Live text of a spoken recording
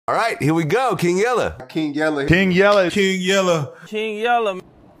All right, here we go. King Yella. King Yella. King Yella. King Yella. King Yella.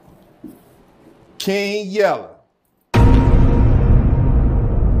 King Yella.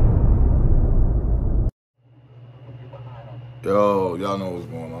 Yo, y'all know what's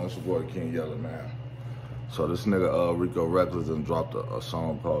going on. It's your boy King Yella, man. So this nigga Rico Recklezz done dropped a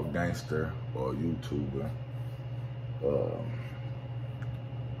song called Gangster, or YouTuber.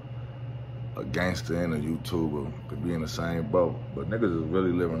 A gangster and a YouTuber could be in the same boat, but niggas is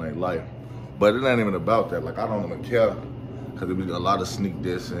really living their life. But it ain't even about that. Like, I don't even care, because there be a lot of sneak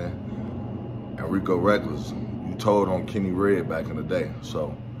dissing. And Rico Recklezz, you told on Kenny Red back in the day.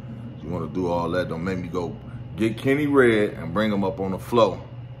 So you want to do all that, don't make me go get Kenny Red and bring him up on the floor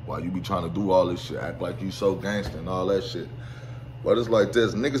while you be trying to do all this shit, act like you so gangster and all that shit. But it's like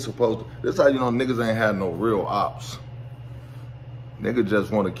this, niggas supposed to, this how you know niggas ain't had no real ops. Niggas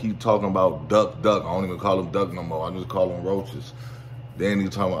just want to keep talking about duck. I don't even call them duck no more. I just call them roaches. Then he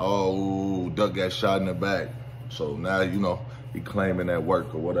talking about, oh, duck got shot in the back. So now, you know, he claiming that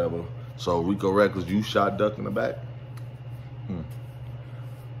work or whatever. So Rico Recklezz, you shot duck in the back?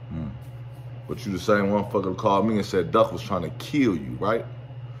 But you the same motherfucker that called me and said duck was trying to kill you, right?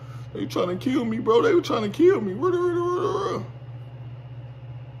 They trying to kill me, bro. They were trying to kill me.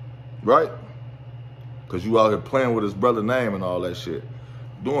 Right? Because you out here playing with his brother's name and all that shit.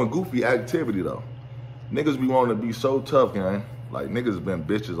 Doing goofy activity, though. Niggas be wanting to be so tough, gang. Like, niggas been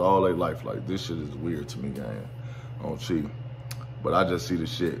bitches all their life. Like, this shit is weird to me, gang. I don't cheat. But I just see the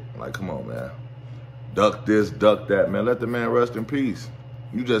shit. Like, come on, man. Duck this, duck that, man. Let the man rest in peace.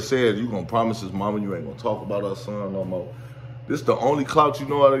 You just said you gonna promise his mama you ain't gonna talk about her son no more. This the only clout you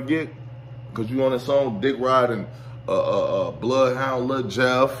know how to get? Because you on the song Dick Ride and Bloodhound Lil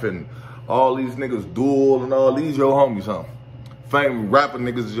Jeff and all these niggas Duel and all these your homies, huh? Famous rapper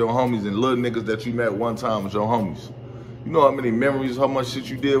niggas is your homies and little niggas that you met one time was your homies. You know how many memories, how much shit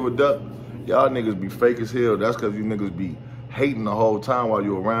you did with Duck? Y'all niggas be fake as hell. That's because you niggas be hating the whole time while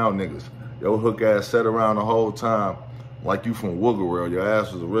you around niggas. Your hook ass sat around the whole time like you from Wooger World. Your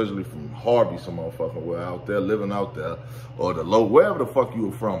ass was originally from Harvey, some motherfucker were out there, living out there, or the low, wherever the fuck you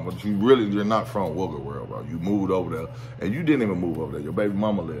were from, but you're not from Wooger World, bro. You moved over there, and you didn't even move over there. Your baby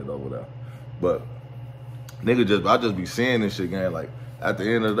mama lived over there. But nigga, I just be seeing this shit, gang. Like, at the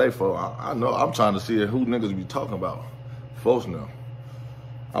end of the day, folks, I know I'm trying to see who niggas be talking about. Folks now.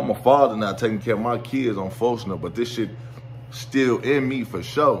 I'm a father now, taking care of my kids on folks now, but this shit still in me for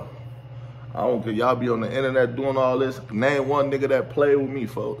sure. I don't care, y'all be on the internet doing all this. Name one nigga that played with me,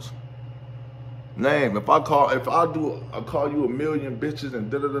 folks. Name. If I call you a million bitches and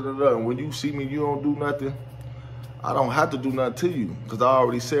da-da-da-da-da, and when you see me, you don't do nothing, I don't have to do nothing to you, because I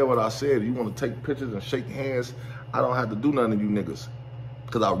already said what I said. You want to take pictures and shake hands, I don't have to do nothing to you niggas.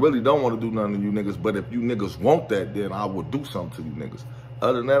 Because I really don't want to do nothing to you niggas, but if you niggas want that, then I will do something to you niggas.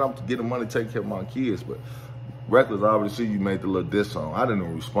 Other than that, I'm getting money to take care of my kids, but Recklezz, I already see you made the little diss song. I didn't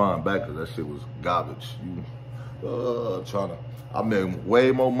even respond back because that shit was garbage. I made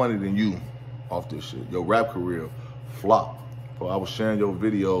way more money than you off this shit. Your rap career flopped. Bro, I was sharing your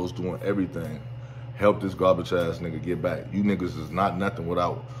videos, doing everything. Help this garbage ass nigga get back. You niggas is not nothing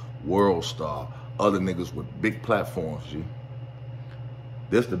without World Star. Other niggas with big platforms, G.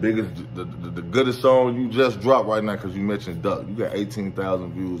 This the biggest, the goodest song you just dropped right now because you mentioned Duck. You got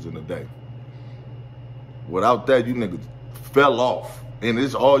 18,000 views in a day. Without that, you niggas fell off. And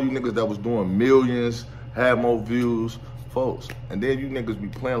it's all you niggas that was doing millions, had more views, folks. And then you niggas be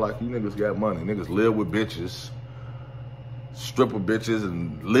playing like you niggas got money. Niggas live with bitches, stripper bitches,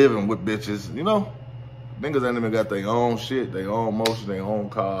 and living with bitches, you know? Niggas ain't even got their own shit, their own motion, their own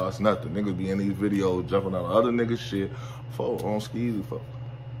cars, nothing. Niggas be in these videos jumping on other niggas' shit, folks, on skeezy, folks.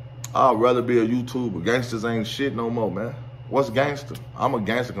 I'd rather be a YouTuber. Gangsters ain't shit no more, man. What's gangster? I'm a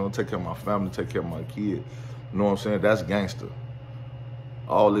gangster, gonna take care of my family, take care of my kid. You know what I'm saying? That's gangster.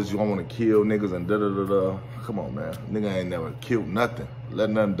 All this, you don't wanna kill niggas and da-da-da-da. Come on, man. Nigga ain't never killed nothing. Let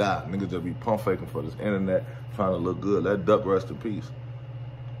nothing die. Niggas just be pump faking for this internet, trying to look good. Let Duck rest in peace.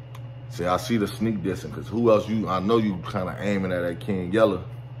 See, I see the sneak dissing, because who else I know you kind of aiming at that King Yella,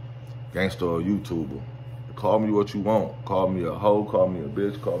 gangster or YouTuber. Call me what you want. Call me a hoe, call me a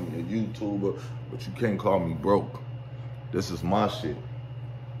bitch, call me a YouTuber, but you can't call me broke. This is my shit.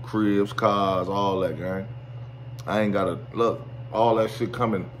 Cribs, cars, all that, gang. I ain't gotta, look, all that shit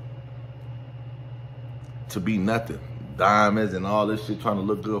coming to be nothing. Diamonds and all this shit trying to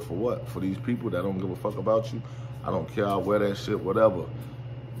look good for what? For these people that don't give a fuck about you? I don't care, I wear that shit, whatever.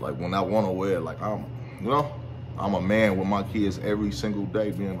 Like when I wanna wear it, like I'm a man with my kids every single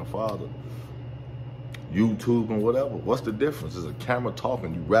day being a father. YouTube and whatever. What's the difference? It's a camera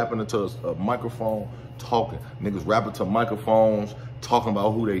talking. You rapping into a microphone talking. Niggas rapping to microphones, talking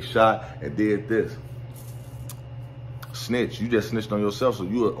about who they shot and did this. Snitch, you just snitched on yourself, so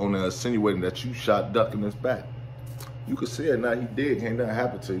you were on there insinuating that you shot Duck in his back. You could say it now, he did, can't nothing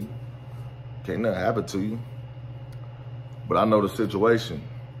happen to you. Can't nothing happen to you. But I know the situation.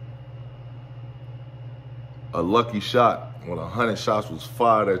 A lucky shot when 100 shots was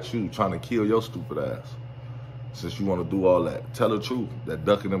fired at you trying to kill your stupid ass. Since you want to do all that, tell the truth that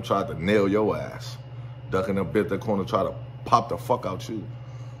Duck and them tried to nail your ass. Duck and them bit that corner, try to pop the fuck out you.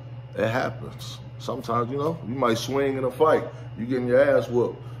 It happens. Sometimes, you know, you might swing in a fight. You getting your ass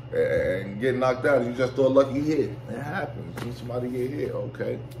whooped and get knocked out and you just throw a lucky hit. It happens. When somebody get hit,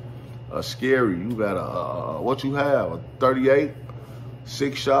 okay. Scary, you got what you have, a 38,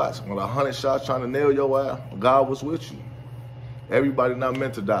 6 shots, with 100 shots trying to nail your ass. God was with you. Everybody not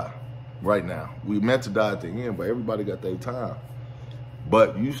meant to die right now. We meant to die at the end, but everybody got their time.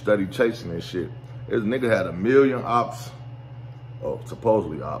 But you study chasing this shit. This nigga had 1 million ops,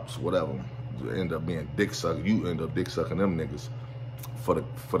 supposedly ops, whatever. End up being dick sucking. You end up dick sucking them niggas for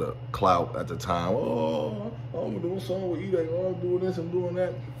the clout at the time. Oh, I'm doing something with E-Day. Oh, I'm doing this, I'm doing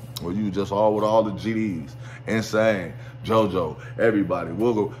that. Or you just all with all the GDs, Insane, JoJo, everybody.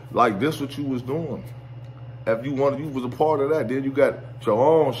 Wiggle. Like this what you was doing. If you wanted, you was a part of that. Then you got your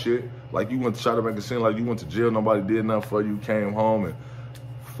own shit. Like you went to try to make it seem like you went to jail, nobody did nothing for you, came home and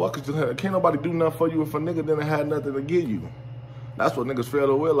can't nobody do nothing for you if a nigga didn't have nothing to give you. That's what niggas fail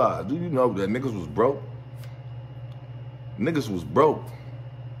to realize. Do you know that niggas was broke? Niggas was broke.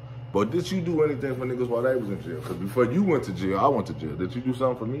 But did you do anything for niggas while they was in jail? Because before you went to jail, I went to jail. Did you do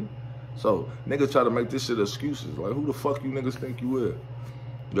something for me? So niggas try to make this shit excuses. Like who the fuck you niggas think you is?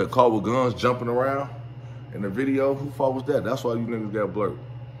 You got caught with guns jumping around in the video? Who fault was that? That's why you niggas got blurred.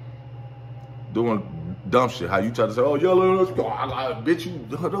 Doing dumb shit. How you try to say, oh, Yella, bitch,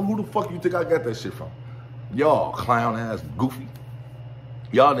 who the fuck you think I got that shit from? Y'all clown ass goofy.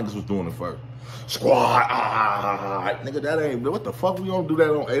 Y'all niggas was doing it first. Squad, nigga, that ain't, what the fuck, we don't do that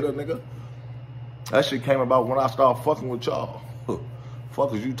on Ada, nigga. That shit came about when I started fucking with y'all.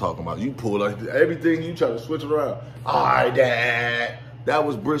 Fuck is you talking about? You pull like everything, you try to switch it around. All right, Dad. That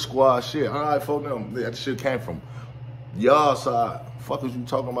was Brick Squad shit. All right, fuck them. That shit came from y'all side. Fuck is you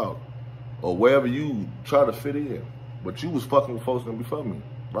talking about? Or wherever you try to fit in. But you was fucking with folks before me,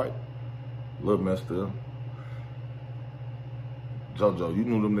 right? Little man still. JoJo, you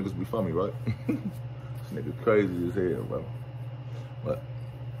knew them niggas before me, right? This nigga crazy as hell, bro. But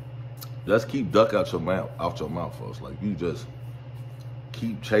just keep Duck out your mouth, folks. Like you just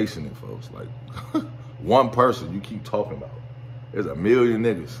keep chasing it, folks. Like one person you keep talking about. There's 1 million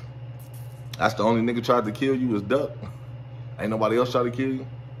niggas. That's the only nigga tried to kill you is Duck. Ain't nobody else try to kill you.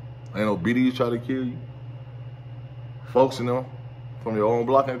 Ain't no BDs try to kill you. Folks, you know, from your own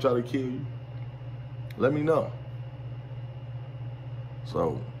block ain't try to kill you. Let me know.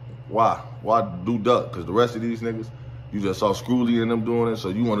 So, why? Why do Duck? Because the rest of these niggas, you just saw Screwly and them doing it, so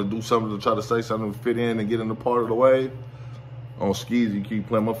you want to do something to try to say something to fit in and get in the part of the wave? On skis, you keep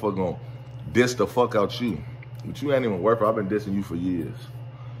playing, motherfucker gonna diss the fuck out you. But you ain't even worth it. I've been dissing you for years.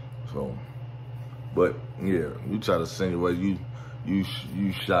 So, but yeah, you try to insinuate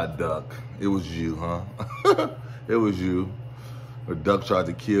you shot Duck. It was you, huh? It was you. But Duck tried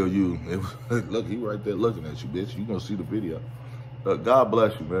to kill you. Look, he right there looking at you, bitch. You gonna see the video. Look, God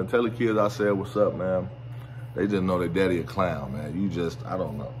bless you, man. Tell the kids I said what's up, man. They just know their daddy a clown, man. You just, I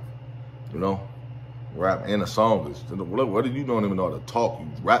don't know. You know? Rap and a song is, what if you don't even know how to talk? You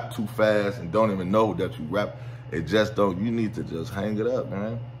rap too fast and don't even know that you rap. It just don't, you need to just hang it up,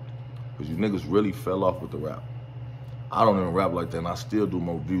 man. Because you niggas really fell off with the rap. I don't even rap like that, and I still do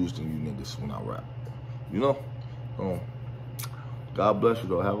more views than you niggas when I rap. You know? God bless you,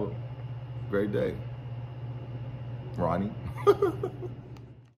 though. Have a great day. Ronnie.